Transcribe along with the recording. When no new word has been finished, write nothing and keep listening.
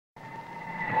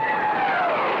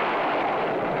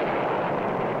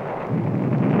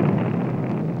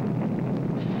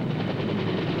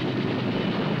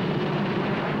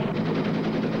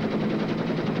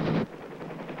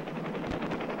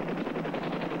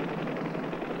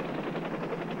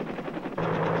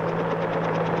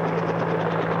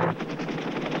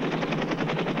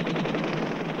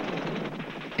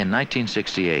In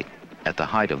 1968, at the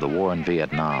height of the war in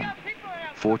Vietnam,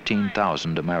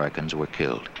 14,000 Americans were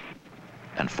killed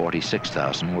and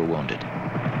 46,000 were wounded.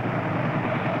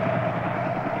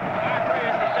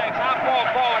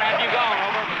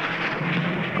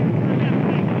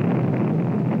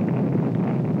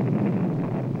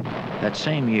 That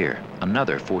same year,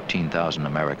 another 14,000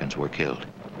 Americans were killed.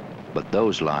 But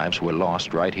those lives were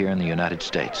lost right here in the United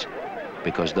States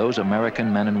because those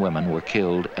American men and women were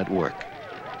killed at work,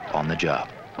 on the job.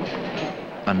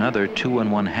 Another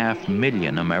 2.5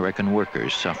 million American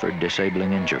workers suffered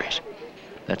disabling injuries.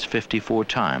 That's 54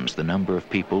 times the number of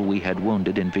people we had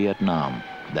wounded in Vietnam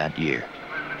that year.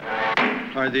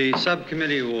 The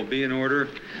subcommittee will be in order.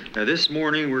 This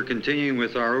morning we're continuing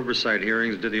with our oversight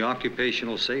hearings to the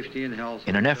occupational safety and health.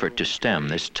 In an effort to stem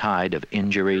this tide of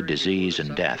injury, disease,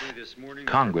 and death,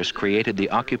 Congress created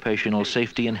the Occupational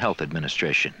Safety and Health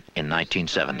Administration in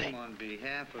 1970.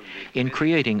 In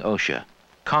creating OSHA,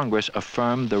 Congress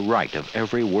affirmed the right of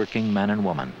every working man and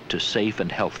woman to safe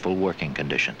and healthful working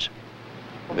conditions.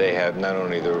 They have not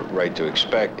only the right to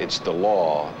expect, it's the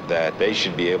law that they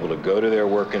should be able to go to their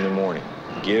work in the morning,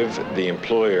 give the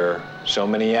employer so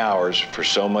many hours for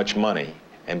so much money,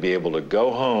 and be able to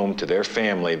go home to their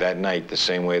family that night the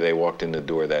same way they walked in the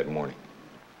door that morning.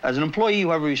 As an employee, you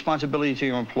have a responsibility to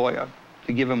your employer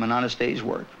to give him an honest day's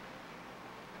work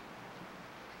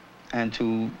and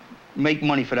to make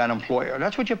money for that employer.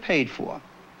 That's what you're paid for.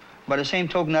 By the same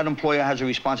token, that employer has a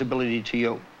responsibility to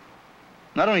you.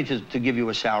 Not only to give you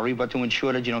a salary, but to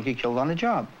ensure that you don't get killed on the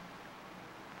job.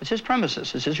 It's his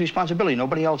premises, it's his responsibility,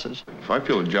 nobody else's. If I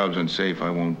feel a job's unsafe, I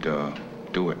won't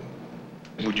do it.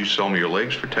 Would you sell me your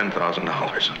legs for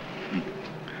 $10,000?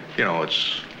 You know, it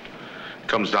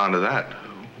comes down to that.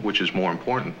 Which is more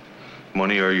important,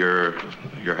 money or your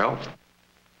health?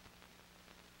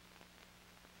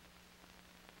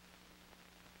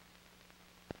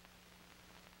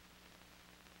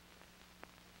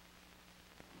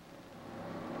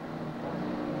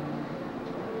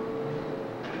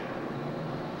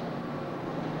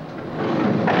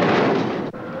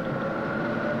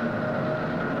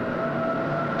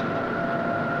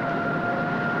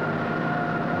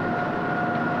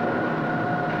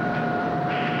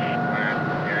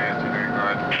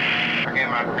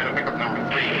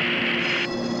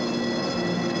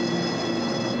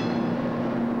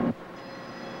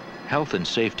 Health and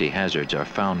safety hazards are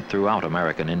found throughout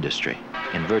American industry,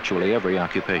 in virtually every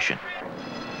occupation.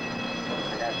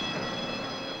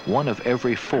 1 of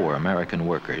every 4 American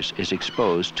workers is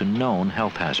exposed to known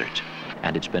health hazards,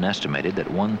 and it's been estimated that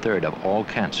 1/3 of all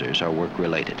cancers are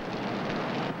work-related.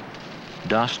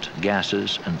 Dust,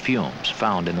 gases, and fumes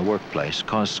found in the workplace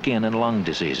cause skin and lung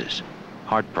diseases,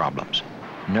 heart problems,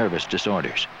 nervous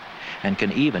disorders, and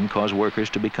can even cause workers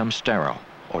to become sterile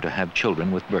or to have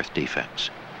children with birth defects.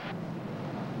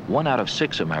 1 out of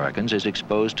 6 Americans is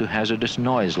exposed to hazardous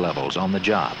noise levels on the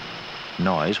job,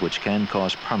 noise which can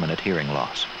cause permanent hearing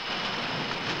loss.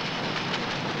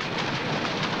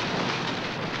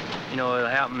 You know, it'll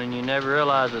happen and you never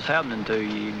realize it's happening to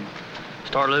you. You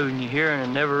start losing your hearing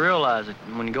and never realize it.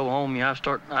 And when you go home, you have to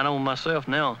start, I know myself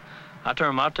now, I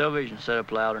turn my television set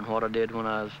up louder than what I did when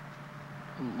I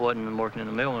wasn't working in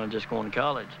the mill, when I was just going to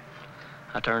college.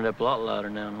 I turned it up a lot louder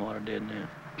now than what I did then.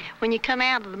 When you come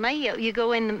out of the mill, you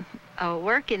go in the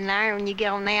work in there, and you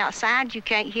get on the outside, you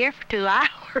can't hear for 2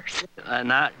 hours. At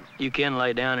night, you can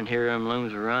lay down and hear them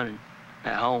looms are running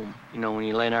at home. You know, when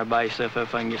you lay there by yourself,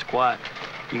 everything gets quiet,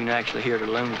 you can actually hear the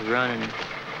looms running,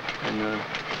 and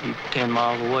you're 10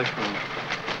 miles away from them.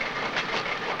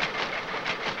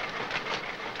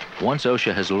 Once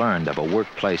OSHA has learned of a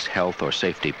workplace health or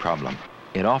safety problem,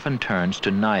 it often turns to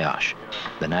NIOSH,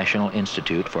 the National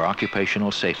Institute for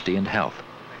Occupational Safety and Health,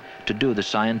 to do the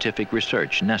scientific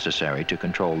research necessary to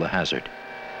control the hazard.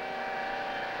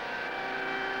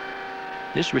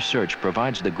 This research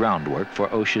provides the groundwork for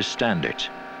OSHA's standards,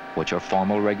 which are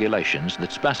formal regulations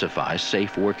that specify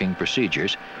safe working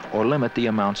procedures or limit the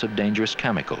amounts of dangerous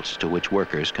chemicals to which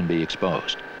workers can be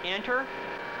exposed. Enter,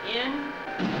 in,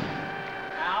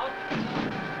 out,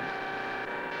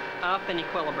 up, and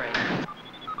equilibrate.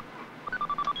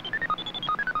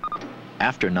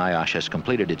 After NIOSH has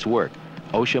completed its work,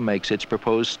 OSHA makes its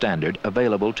proposed standard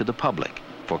available to the public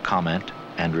for comment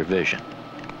and revision.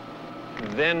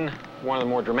 Then one of the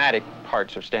more dramatic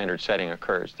parts of standard setting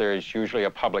occurs. There is usually a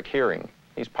public hearing.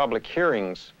 These public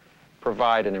hearings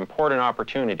provide an important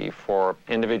opportunity for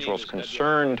individuals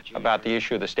concerned about the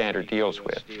issue the standard deals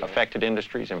with, affected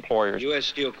industries, employers, U.S.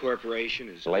 Steel Corporation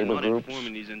is labor groups,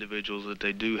 informing these individuals that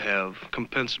they do have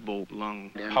compensable lung.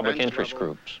 Public interest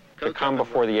groups. to come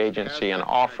before the agency and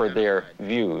offer their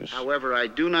views. However, I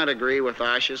do not agree with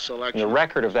OSHA's selection. The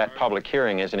record of that public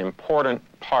hearing is an important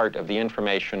part of the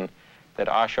information that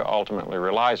OSHA ultimately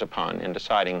relies upon in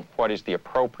deciding what is the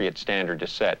appropriate standard to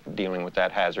set dealing with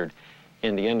that hazard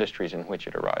in the industries in which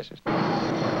it arises.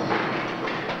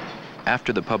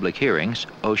 After the public hearings,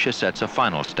 OSHA sets a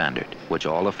final standard, which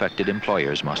all affected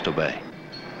employers must obey.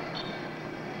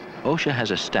 OSHA has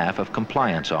a staff of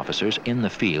compliance officers in the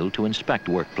field to inspect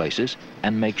workplaces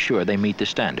and make sure they meet the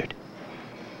standard.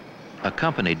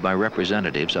 Accompanied by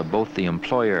representatives of both the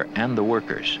employer and the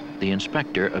workers, the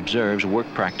inspector observes work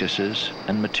practices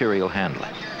and material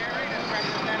handling,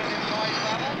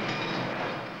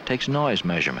 takes noise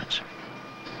measurements,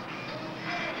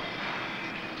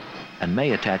 and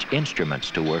may attach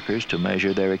instruments to workers to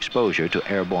measure their exposure to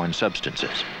airborne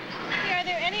substances. Are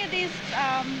there any of these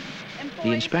employees?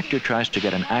 The inspector tries to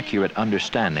get an accurate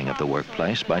understanding of the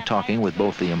workplace by talking with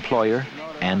both the employer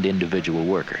and individual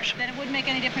workers. Then it wouldn't make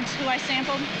any difference who I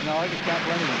sampled? No, I just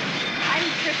sample anyone. I'm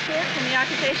Chris York from the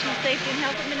Occupational Safety and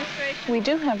Health Administration. We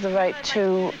do have the right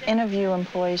to interview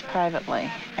employees privately,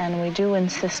 and we do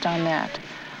insist on that.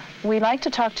 We like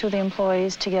to talk to the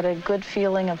employees to get a good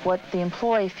feeling of what the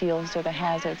employee feels are the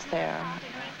hazards there,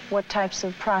 what types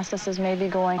of processes may be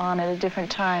going on at a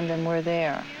different time than we're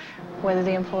there, whether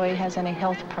the employee has any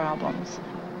health problems.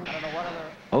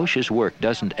 OSHA's work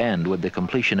doesn't end with the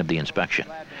completion of the inspection.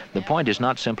 The point is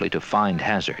not simply to find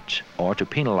hazards or to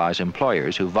penalize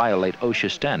employers who violate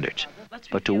OSHA standards,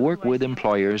 but to work with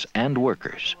employers and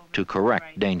workers to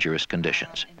correct dangerous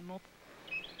conditions.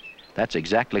 That's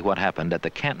exactly what happened at the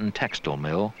Canton Textile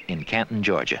Mill in Canton,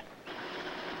 Georgia.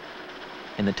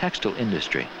 In the textile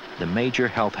industry, the major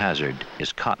health hazard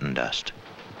is cotton dust.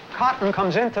 Cotton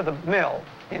comes into the mill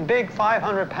in big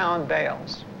 500-pound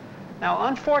bales. Now,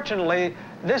 unfortunately,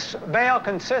 this bale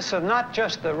consists of not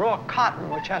just the raw cotton,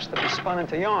 which has to be spun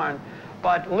into yarn,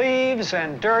 but leaves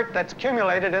and dirt that's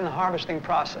accumulated in the harvesting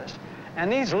process.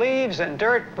 And these leaves and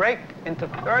dirt break into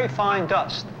very fine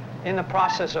dust in the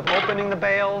process of opening the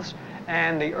bales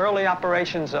and the early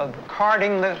operations of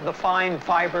carding the fine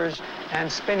fibers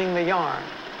and spinning the yarn.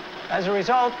 As a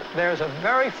result, there's a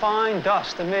very fine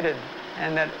dust emitted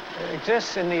and that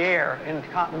exists in the air in the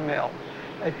cotton mill.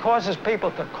 It causes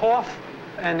people to cough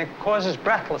and it causes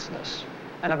breathlessness.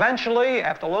 And eventually,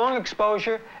 after long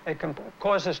exposure, it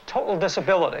causes total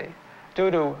disability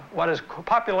due to what is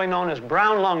popularly known as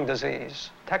brown lung disease,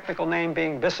 technical name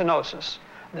being byssinosis,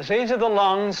 disease of the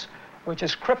lungs, which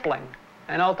is crippling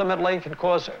and ultimately can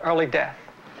cause early death.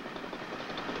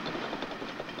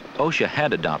 OSHA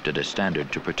had adopted a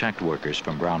standard to protect workers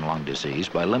from brown lung disease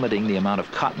by limiting the amount of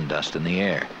cotton dust in the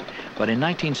air. But in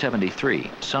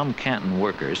 1973, some Canton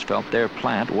workers felt their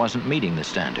plant wasn't meeting the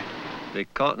standard. The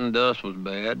cotton dust was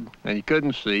bad, and you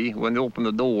couldn't see when they opened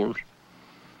the doors.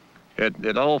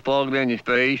 It all fogged in your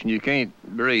face, and you can't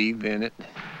breathe in it.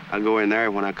 I go in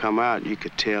there, when I come out, you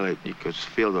could tell it, you could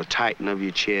feel the tightening of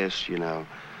your chest, you know,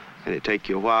 and it take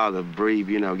you a while to breathe,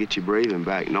 you know, get your breathing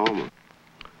back normal.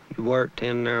 You worked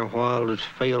in there a while, just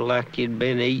feel like you'd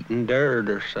been eating dirt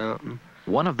or something.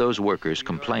 One of those workers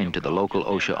complained to the local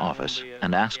OSHA office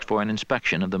and asked for an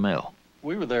inspection of the mill.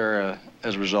 We were there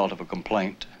as a result of a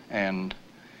complaint and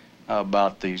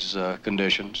about these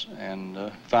conditions,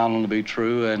 and found them to be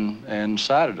true and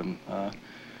cited them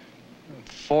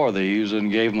for these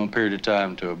and gave them a period of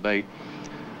time to abate.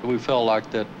 We felt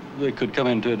like that they could come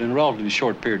into it in a relatively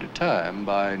short period of time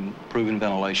by improving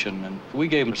ventilation, and we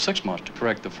gave them 6 months to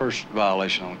correct the first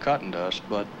violation on cotton dust,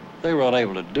 but they were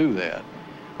unable to do that.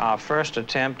 Our first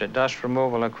attempt at dust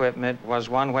removal equipment was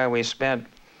one where we spent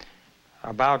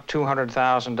about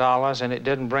 $200,000, and it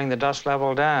didn't bring the dust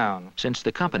level down. Since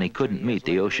the company couldn't meet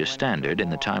the OSHA standard in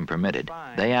the time permitted,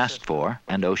 they asked for,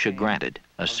 and OSHA granted,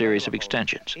 a series of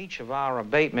extensions. Each of our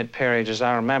abatement periods, as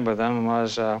I remember them,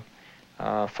 was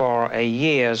for a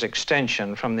year's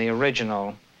extension from the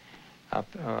original.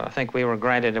 I think we were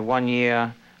granted a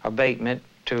 1-year abatement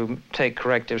to take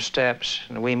corrective steps,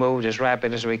 and we moved as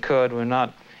rapid as we could. We're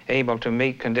not able to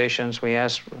meet conditions. We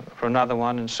asked for another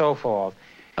one, and so forth.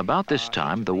 About this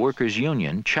time, the workers'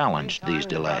 union challenged these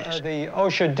delays. The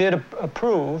OSHA did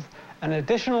approve an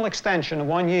additional extension of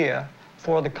 1 year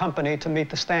for the company to meet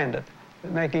the standard,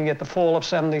 making it the fall of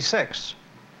 '76.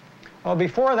 Well,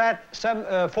 before that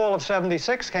fall of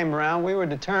 '76 came around, we were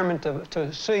determined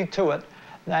to see to it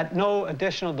that no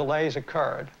additional delays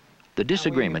occurred. The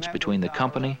disagreements between the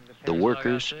company, the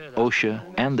workers, OSHA,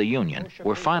 and the union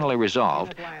were finally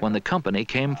resolved when the company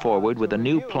came forward with a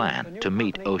new plan to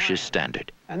meet OSHA's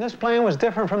standard. And this plan was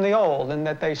different from the old in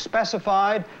that they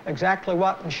specified exactly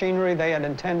what machinery they had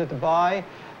intended to buy.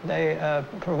 they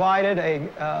provided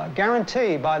a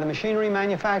guarantee by the machinery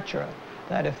manufacturer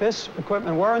that if this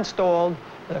equipment were installed,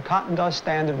 the cotton dust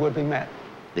standard would be met.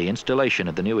 The installation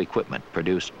of the new equipment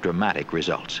produced dramatic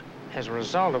results. As a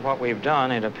result of what we've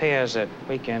done, it appears that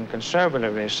we can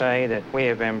conservatively say that we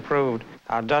have improved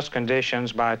our dust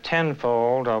conditions by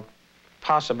 10-fold or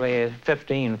possibly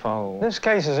 15-fold. This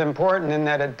case is important in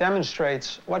that it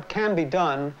demonstrates what can be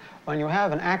done when you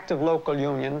have an active local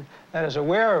union that is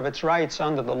aware of its rights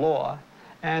under the law,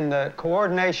 and the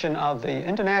coordination of the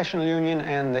international union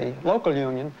and the local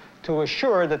union to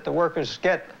assure that the workers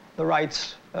get the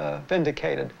rights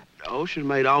vindicated. OSHA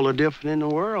made all the difference in the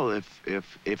world.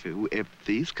 If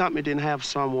these companies didn't have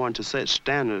someone to set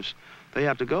standards they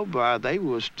have to go by, they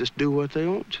would just do what they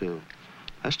want to.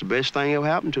 That's the best thing ever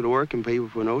happened to the working people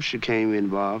when OSHA came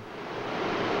involved.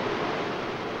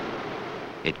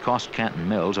 It cost Canton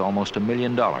Mills almost $1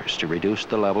 million to reduce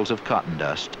the levels of cotton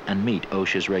dust and meet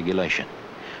OSHA's regulation.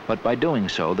 But by doing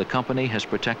so, the company has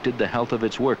protected the health of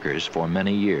its workers for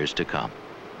many years to come.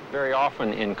 Very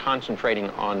often, in concentrating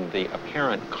on the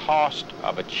apparent cost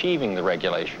of achieving the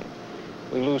regulation,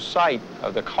 we lose sight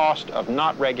of the cost of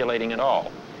not regulating at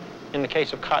all. In the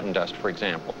case of cotton dust, for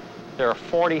example, there are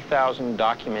 40,000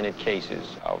 documented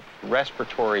cases of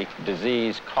respiratory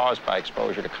disease caused by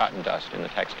exposure to cotton dust in the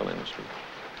textile industry.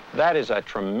 That is a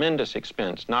tremendous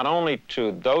expense, not only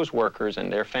to those workers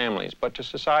and their families, but to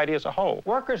society as a whole.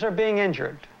 Workers are being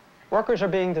injured. Workers are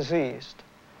being diseased.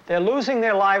 They're losing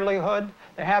their livelihood.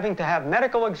 They're having to have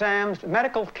medical exams,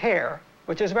 medical care,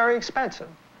 which is very expensive.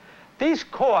 These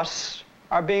costs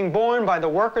are being borne by the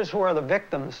workers who are the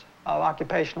victims of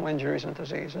occupational injuries and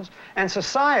diseases, and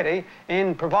society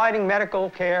in providing medical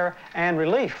care and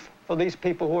relief for these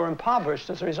people who are impoverished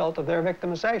as a result of their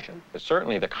victimization.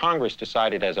 Certainly the Congress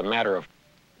decided as a matter of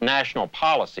national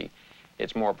policy,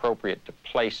 it's more appropriate to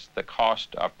place the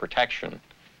cost of protection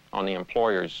on the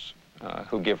employers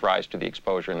who give rise to the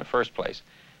exposure in the first place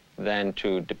than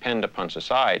to depend upon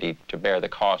society to bear the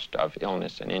cost of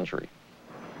illness and injury.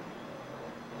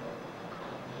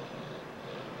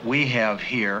 We have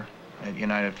here at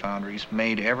United Foundries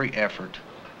made every effort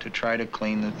to try to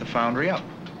clean the foundry up.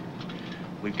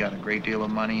 We've got a great deal of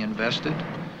money invested,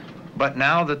 but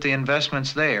now that the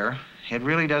investment's there, it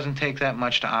really doesn't take that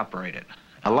much to operate it.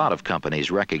 A lot of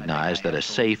companies recognize that a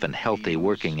safe and healthy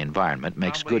working environment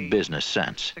makes good business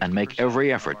sense and make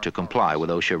every effort to comply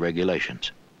with OSHA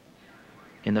regulations.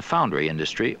 In the foundry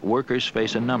industry, workers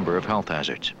face a number of health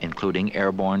hazards, including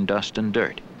airborne dust and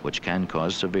dirt, which can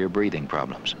cause severe breathing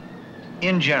problems.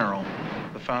 In general,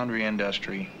 the foundry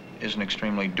industry is an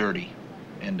extremely dirty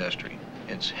industry.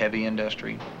 It's heavy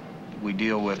industry. We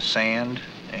deal with sand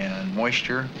and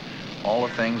moisture, all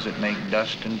the things that make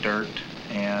dust and dirt,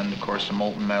 and of course the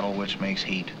molten metal, which makes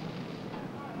heat.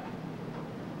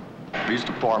 We used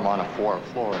to pour them on a floor,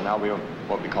 and now we have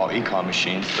what we call econ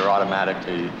machines. They're automatic.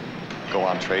 They go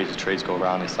on trays. The trays go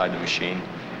around inside the machine,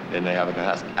 and they have an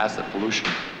acid pollution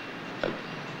that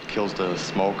kills the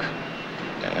smoke,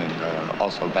 and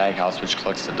also a bag house which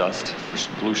collects the dust, which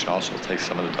the pollution also takes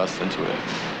some of the dust into it.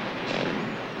 And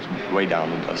it's way down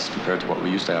the dust compared to what we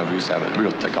used to have. We used to have it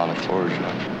real thick on the floors, you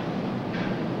know.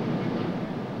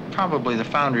 Probably the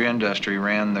foundry industry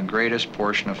ran the greatest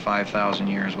portion of 5,000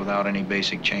 years without any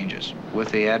basic changes.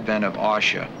 With the advent of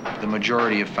OSHA, the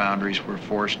majority of foundries were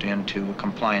forced into a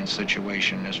compliance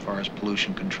situation as far as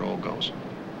pollution control goes.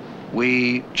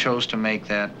 We chose to make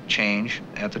that change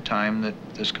at the time that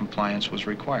this compliance was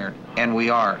required, and we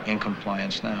are in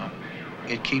compliance now.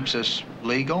 It keeps us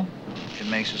legal, it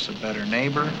makes us a better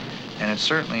neighbor, and it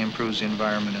certainly improves the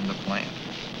environment in the plant.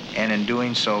 And in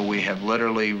doing so, we have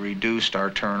literally reduced our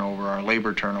turnover, our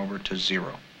labor turnover, to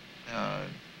zero.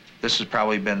 This has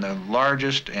probably been the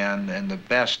largest and the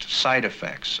best side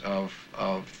effects of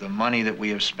the money that we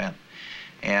have spent.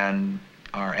 And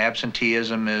our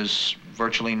absenteeism is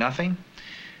virtually nothing.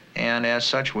 And as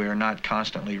such, we are not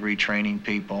constantly retraining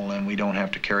people, and we don't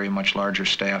have to carry a much larger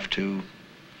staff to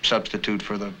substitute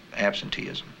for the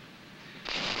absenteeism.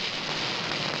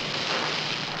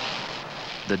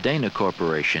 The Dana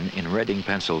Corporation in Reading,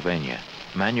 Pennsylvania,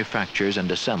 manufactures and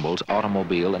assembles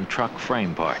automobile and truck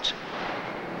frame parts.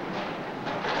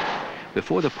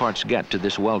 Before the parts get to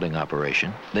this welding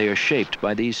operation, they are shaped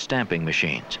by these stamping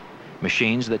machines,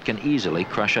 machines that can easily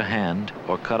crush a hand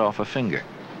or cut off a finger.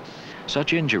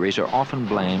 Such injuries are often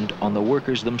blamed on the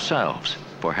workers themselves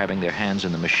for having their hands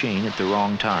in the machine at the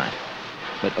wrong time.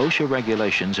 But OSHA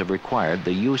regulations have required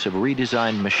the use of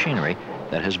redesigned machinery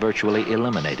that has virtually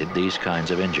eliminated these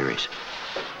kinds of injuries.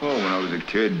 Oh, when I was a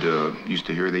kid, used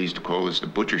to hear they used to call this the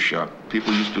butcher shop.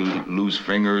 People used to lose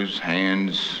fingers,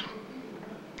 hands,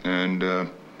 and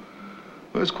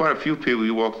Well, there's quite a few people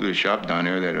you walk through the shop down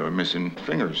there that are missing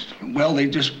fingers. Well, they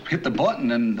just hit the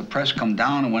button and the press come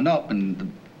down and went up,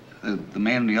 and the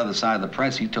man on the other side of the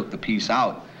press, he took the piece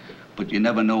out. But you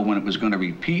never know when it was going to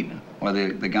repeat, or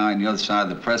the guy on the other side of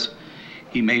the press,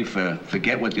 he may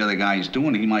forget what the other guy is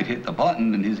doing. He might hit the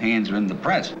button and his hands are in the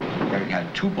press. They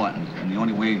had 2 buttons, and the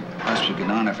only way the press would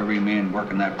get on if every man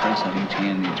working that press had each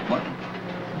hand in each button.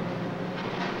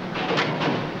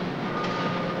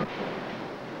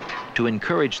 To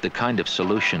encourage the kind of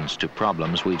solutions to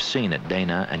problems we've seen at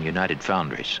Dana and United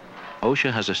Foundries,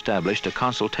 OSHA has established a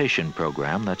consultation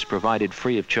program that's provided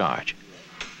free of charge.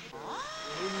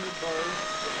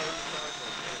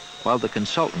 While the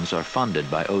consultants are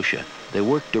funded by OSHA, they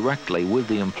work directly with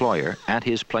the employer at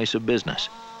his place of business,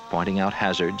 pointing out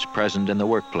hazards present in the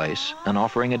workplace and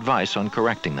offering advice on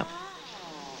correcting them.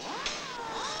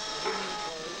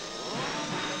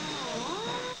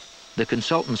 The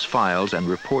consultant's files and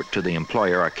report to the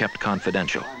employer are kept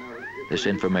confidential. This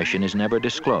information is never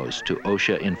disclosed to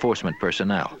OSHA enforcement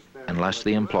personnel unless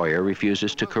the employer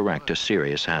refuses to correct a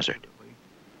serious hazard.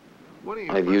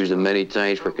 I've used them many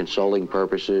times for consulting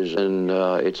purposes, and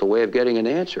it's a way of getting an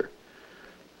answer.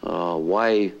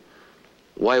 Why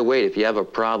wait? If you have a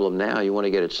problem now, you want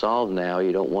to get it solved now.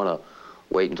 You don't want to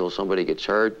wait until somebody gets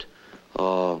hurt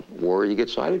or you get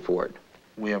cited for it.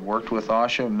 We have worked with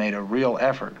OSHA and made a real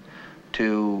effort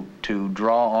to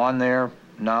draw on their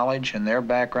knowledge and their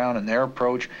background and their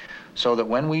approach so that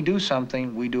when we do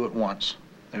something, we do it once.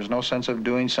 There's no sense of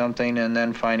doing something and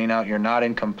then finding out you're not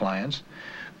in compliance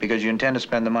because you intend to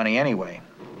spend the money anyway.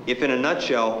 If in a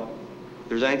nutshell,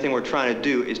 there's anything we're trying to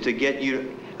do is to get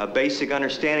you a basic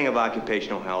understanding of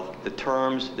occupational health, the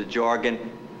terms, the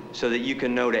jargon, so that you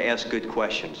can know to ask good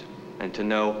questions and to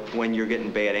know when you're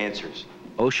getting bad answers.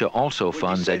 OSHA also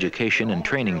funds education and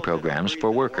training programs for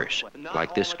workers,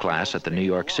 like this class at the New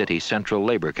York City Central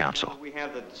Labor Council.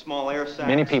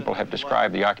 Many people have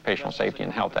described the Occupational Safety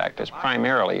and Health Act as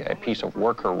primarily a piece of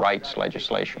worker rights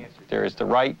legislation. There is the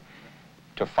right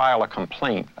to file a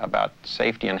complaint about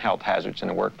safety and health hazards in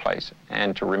the workplace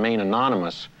and to remain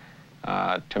anonymous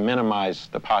to minimize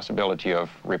the possibility of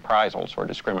reprisals or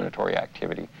discriminatory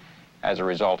activity as a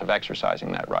result of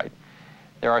exercising that right.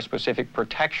 There are specific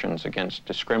protections against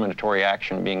discriminatory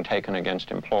action being taken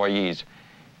against employees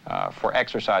for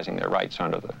exercising their rights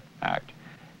under the Act.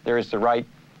 There is the right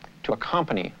to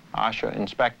accompany OSHA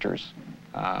inspectors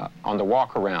on the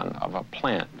walk-around of a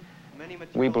plant.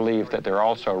 We believe that there are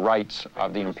also rights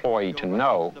of the employee to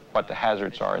know what the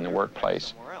hazards are in the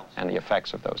workplace and the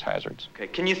effects of those hazards. Okay,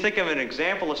 can you think of an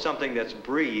example of something that's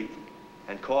breathed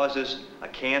and causes a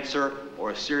cancer or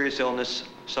a serious illness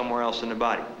somewhere else in the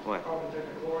body? What?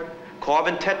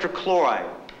 Carbon tetrachloride.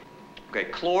 Okay,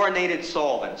 chlorinated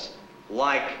solvents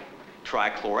like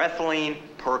trichloroethylene,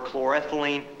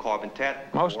 perchloroethylene, carbon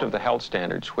tet. Most of the health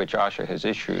standards which OSHA has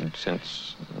issued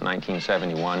since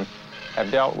 1971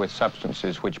 have dealt with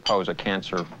substances which pose a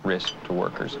cancer risk to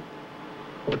workers.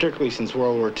 Particularly since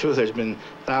World War II, there's been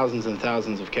thousands and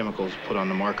thousands of chemicals put on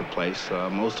the marketplace,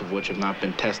 most of which have not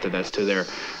been tested as to their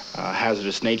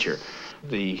hazardous nature.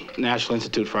 The National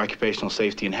Institute for Occupational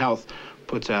Safety and Health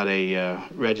puts out a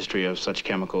registry of such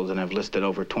chemicals and have listed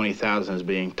over 20,000 as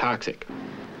being toxic.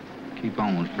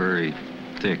 Keep-on was very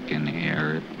thick in the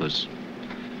air. It was,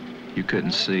 you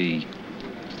couldn't see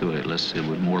through it. It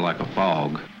was more like a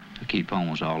fog. The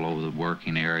keep-on was all over the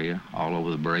working area, all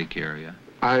over the break area.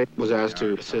 I was asked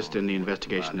to assist in the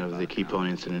investigation of the Keep-on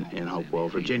incident in Hopewell,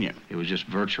 Virginia. It was just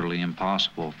virtually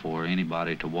impossible for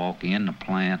anybody to walk in the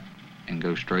plant and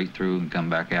go straight through and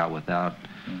come back out without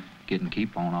getting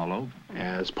Keep-on all over.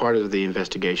 As part of the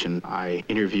investigation, I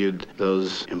interviewed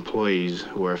those employees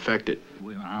who were affected.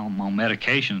 I'm on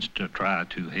medications to try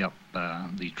to help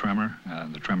the tremor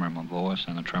of my voice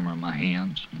and the tremor of my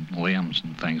hands and limbs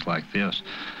and things like this.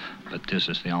 But this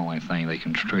is the only thing they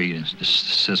can treat is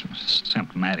this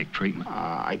symptomatic treatment.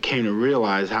 I came to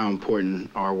realize how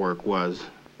important our work was,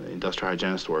 the industrial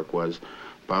hygienist work was,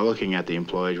 by looking at the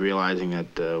employees, realizing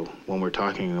that when we're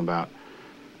talking about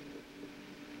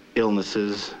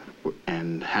illnesses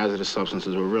and hazardous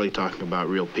substances, we're really talking about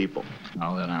real people.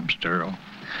 Now that I'm sterile,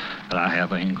 that I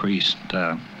have an increased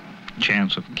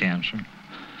chance of cancer,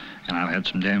 and I've had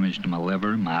some damage to my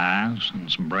liver, my eyes, and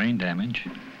some brain damage.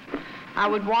 I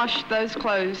would wash those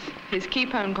clothes, his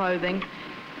Keep-on clothing,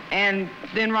 and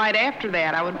then right after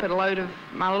that, I would put a load of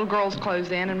my little girl's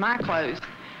clothes in and my clothes.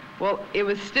 Well, it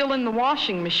was still in the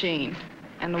washing machine,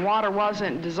 and the water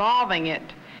wasn't dissolving it,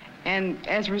 and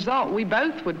as a result, we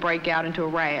both would break out into a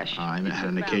rash. I had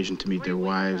an occasion to meet their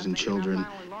wives and children,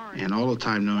 and all the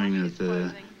time knowing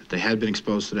that they had been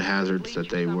exposed to the hazards, that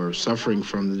they were suffering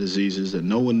from the diseases, that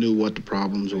no one knew what the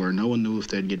problems were, no one knew if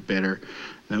they'd get better,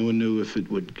 no one knew if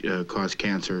it would cause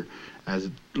cancer. As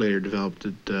it later developed,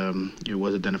 it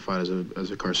was identified as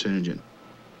a carcinogen.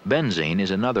 Benzene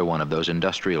is another one of those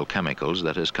industrial chemicals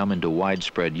that has come into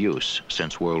widespread use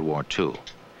since World War II.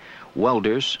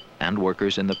 Welders and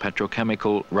workers in the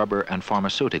petrochemical, rubber, and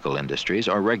pharmaceutical industries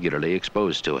are regularly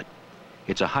exposed to it.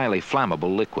 It's a highly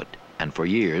flammable liquid, and for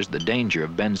years the danger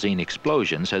of benzene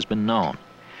explosions has been known.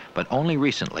 But only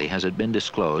recently has it been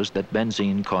disclosed that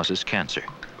benzene causes cancer.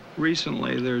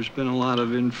 Recently there's been a lot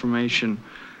of information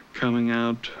coming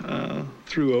out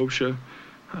through OSHA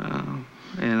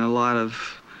and a lot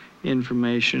of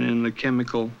information in the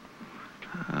chemical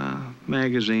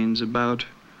magazines about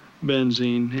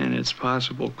benzene and its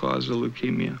possible cause of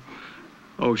leukemia.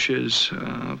 OSHA's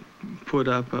put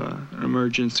up an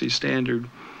emergency standard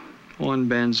on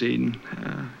benzene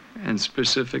and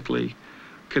specifically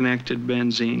connected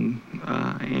benzene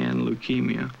and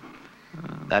leukemia.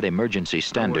 That emergency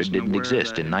standard didn't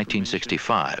exist in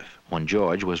 1965 when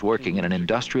George was working in an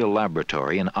industrial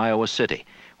laboratory in Iowa City,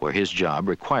 where his job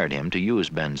required him to use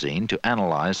benzene to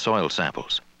analyze soil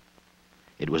samples.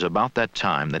 It was about that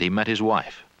time that he met his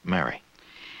wife, Mary.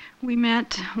 We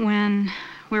met when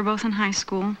we were both in high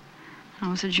school. I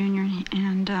was a junior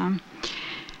and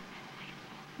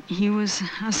he was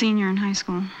a senior in high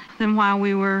school. Then while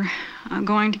we were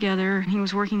going together, he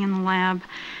was working in the lab.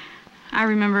 I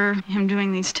remember him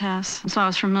doing these tests, so I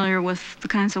was familiar with the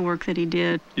kinds of work that he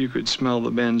did. You could smell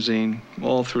the benzene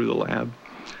all through the lab.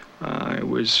 It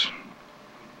was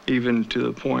even to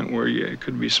the point where it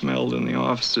could be smelled in the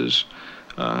offices,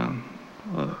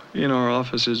 in our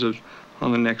offices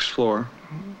on the next floor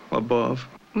above.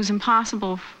 It was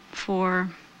impossible for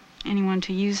anyone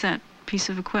to use that piece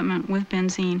of equipment with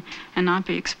benzene and not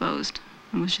be exposed.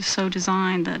 It was just so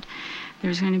designed that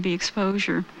there's going to be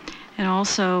exposure. It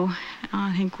also,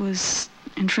 I think, was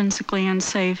intrinsically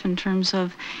unsafe in terms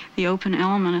of the open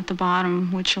element at the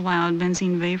bottom, which allowed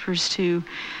benzene vapors to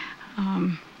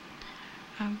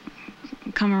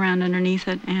come around underneath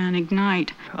it and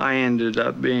ignite. I ended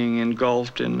up being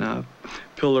engulfed in a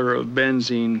pillar of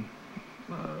benzene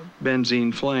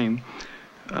flame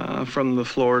from the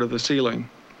floor to the ceiling.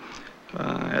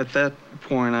 At that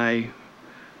point, I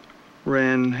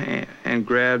ran and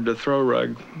grabbed a throw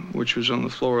rug, which was on the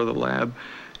floor of the lab,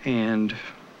 and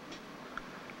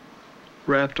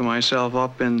wrapped myself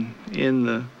up in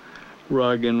the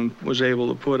rug and was able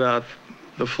to put out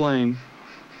the flame.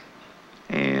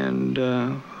 And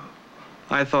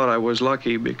I thought I was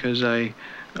lucky because I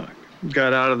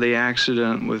got out of the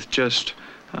accident with just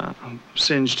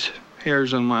singed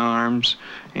hairs on my arms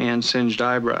and singed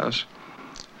eyebrows.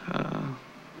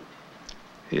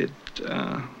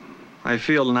 I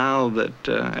feel now that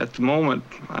at the moment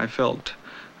I felt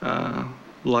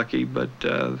lucky, but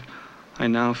I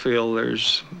now feel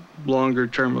there's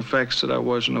longer-term effects that I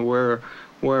wasn't aware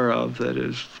of that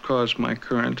has caused my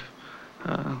current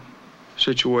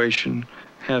situation,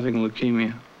 having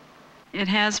leukemia. It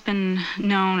has been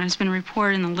known, has been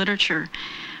reported in the literature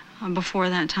before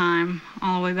that time,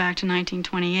 all the way back to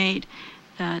 1928,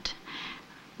 that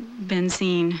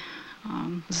benzene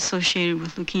was associated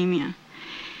with leukemia,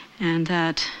 and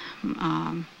that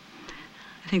I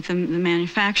think the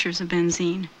manufacturers of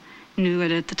benzene knew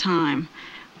it at the time,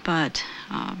 but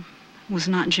was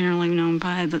not generally known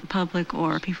by the public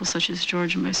or people such as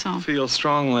George and myself. I feel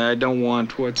strongly I don't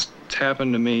want what's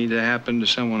happened to me to happen to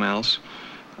someone else.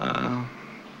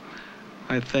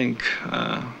 I think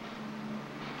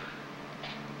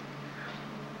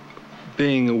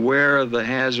being aware of the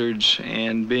hazards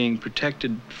and being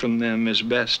protected from them as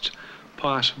best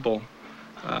possible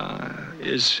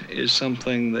is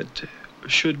something that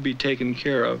should be taken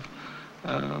care of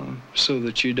so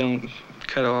that you don't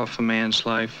cut off a man's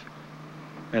life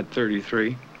at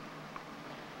 33.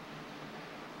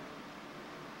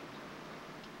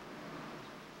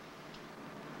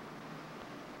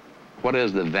 What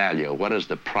is the value? What is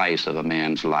the price of a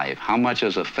man's life? How much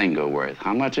is a finger worth?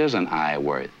 How much is an eye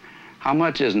worth? How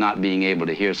much is not being able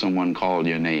to hear someone call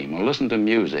your name or listen to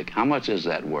music? How much is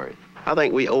that worth? I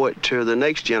think we owe it to the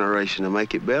next generation to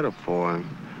make it better for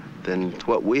them than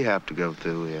what we have to go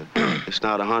through with. It's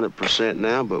not 100%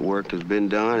 now, but work has been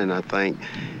done, and I think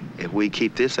if we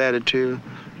keep this attitude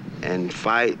and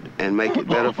fight and make it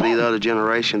better for these other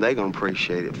generations, they're going to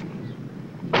appreciate it